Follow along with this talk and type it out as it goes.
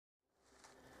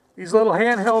These little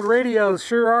handheld radios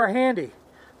sure are handy,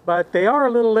 but they are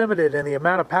a little limited in the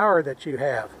amount of power that you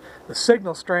have. The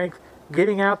signal strength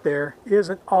getting out there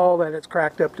isn't all that it's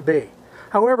cracked up to be.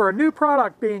 However, a new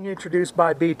product being introduced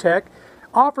by BTECH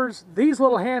offers these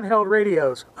little handheld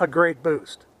radios a great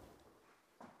boost.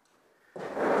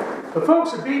 The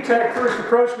folks at BTECH first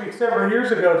approached me several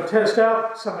years ago to test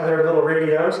out some of their little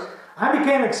radios. I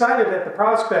became excited at the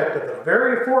prospect of the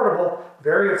very affordable,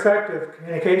 very effective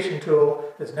communication tool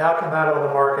that's now come out on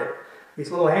the market. These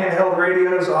little handheld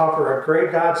radios offer a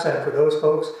great godsend for those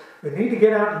folks who need to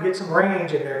get out and get some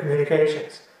range in their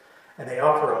communications. And they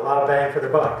offer a lot of bang for the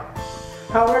buck.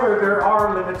 However, there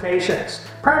are limitations.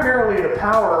 Primarily the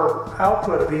power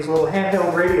output of these little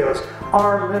handheld radios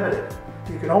are limited.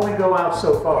 You can only go out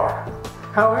so far.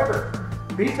 However,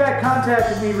 BTECH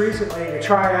contacted me recently to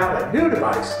try out a new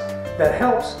device that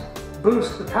helps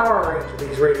boost the power range of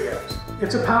these radios.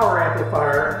 It's a power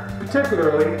amplifier,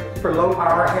 particularly for low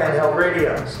power handheld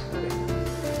radios.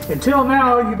 Until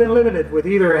now, you've been limited with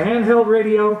either a handheld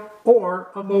radio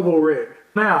or a mobile rig.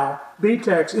 Now,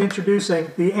 BTECH's introducing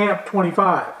the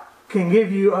AMP-25. Can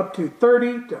give you up to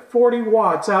 30 to 40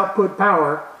 watts output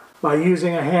power by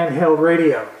using a handheld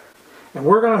radio. And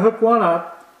we're going to hook one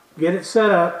up, get it set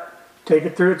up, take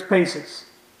it through its paces.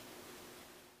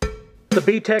 The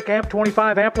BTECH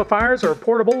AMP-25 amplifiers are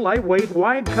portable, lightweight,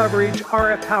 wide coverage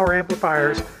RF power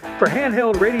amplifiers for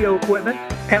handheld radio equipment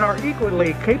and are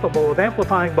equally capable of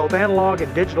amplifying both analog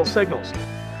and digital signals.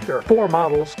 There are 4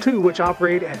 models, 2 which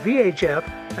operate at VHF,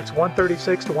 that's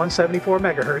 136 to 174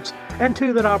 megahertz, and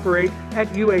 2 that operate at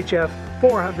UHF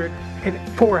 400 and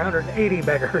 480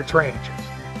 megahertz ranges.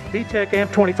 BTECH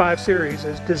AMP-25 series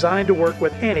is designed to work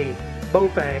with any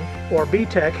BAOFENG or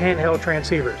BTECH handheld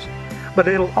transceivers. But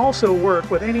it'll also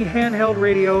work with any handheld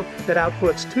radio that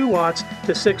outputs 2 watts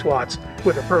to 6 watts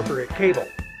with appropriate cable.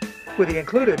 With the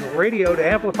included radio to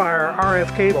amplifier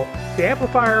RF cable, the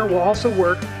amplifier will also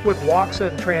work with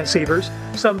WOXA transceivers,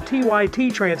 some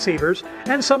TYT transceivers,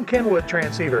 and some Kenwood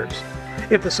transceivers.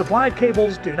 If the supplied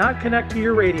cables do not connect to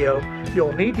your radio,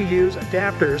 you'll need to use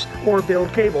adapters or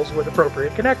build cables with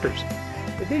appropriate connectors.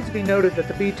 It needs to be noted that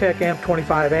the BTECH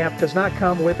AMP-25 amp does not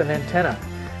come with an antenna.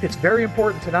 It's very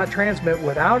important to not transmit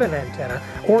without an antenna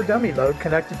or dummy load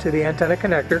connected to the antenna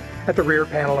connector at the rear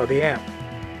panel of the amp.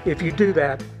 If you do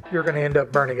that, you're going to end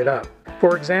up burning it up.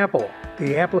 For example,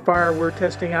 the amplifier we're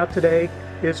testing out today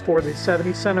is for the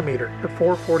 70 centimeter to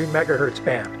 440 megahertz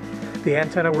band. The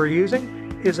antenna we're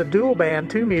using is a dual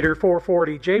band 2 meter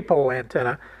 440 J-pole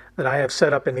antenna that I have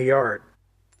set up in the yard.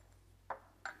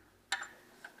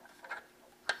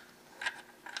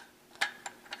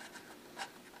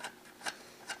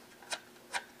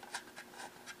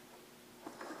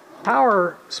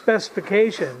 Power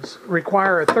specifications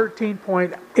require a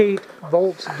 13.8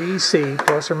 volts DC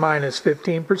plus or minus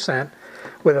 15%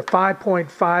 with a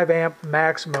 5.5 amp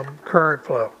maximum current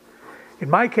flow.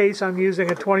 In my case, I'm using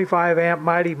a 25 amp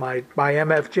Mighty Mite by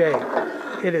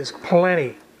MFJ. It is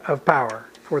plenty of power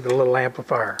for the little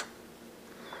amplifier.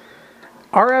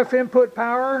 RF input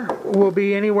power will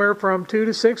be anywhere from 2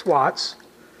 to 6 watts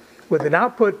with an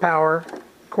output power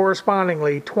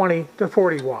correspondingly 20 to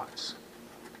 40 watts.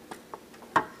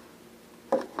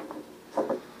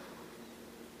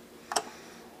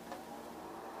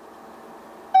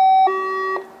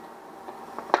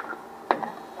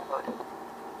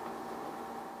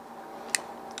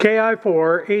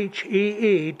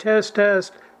 KI4HEE, test,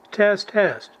 test, test,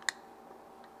 test.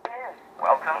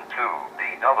 Welcome to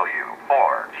the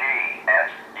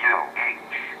W4GS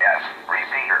UHF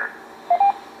repeater.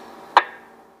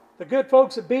 The good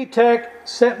folks at BTECH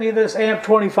sent me this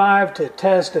AMP-25 to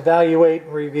test, evaluate,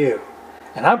 and review.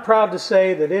 And I'm proud to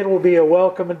say that it will be a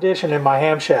welcome addition in my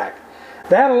ham shack.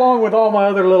 That along with all my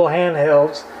other little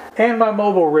handhelds and my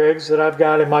mobile rigs that I've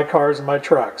got in my cars and my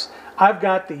trucks. I've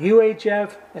got the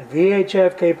UHF and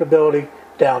VHF capability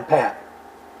down pat.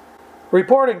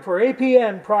 Reporting for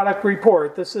APN Product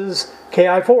Report, this is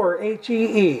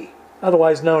KI4HEE,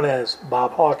 otherwise known as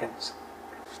Bob Hawkins.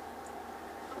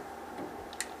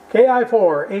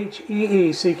 KI4HEE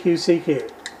CQCQ.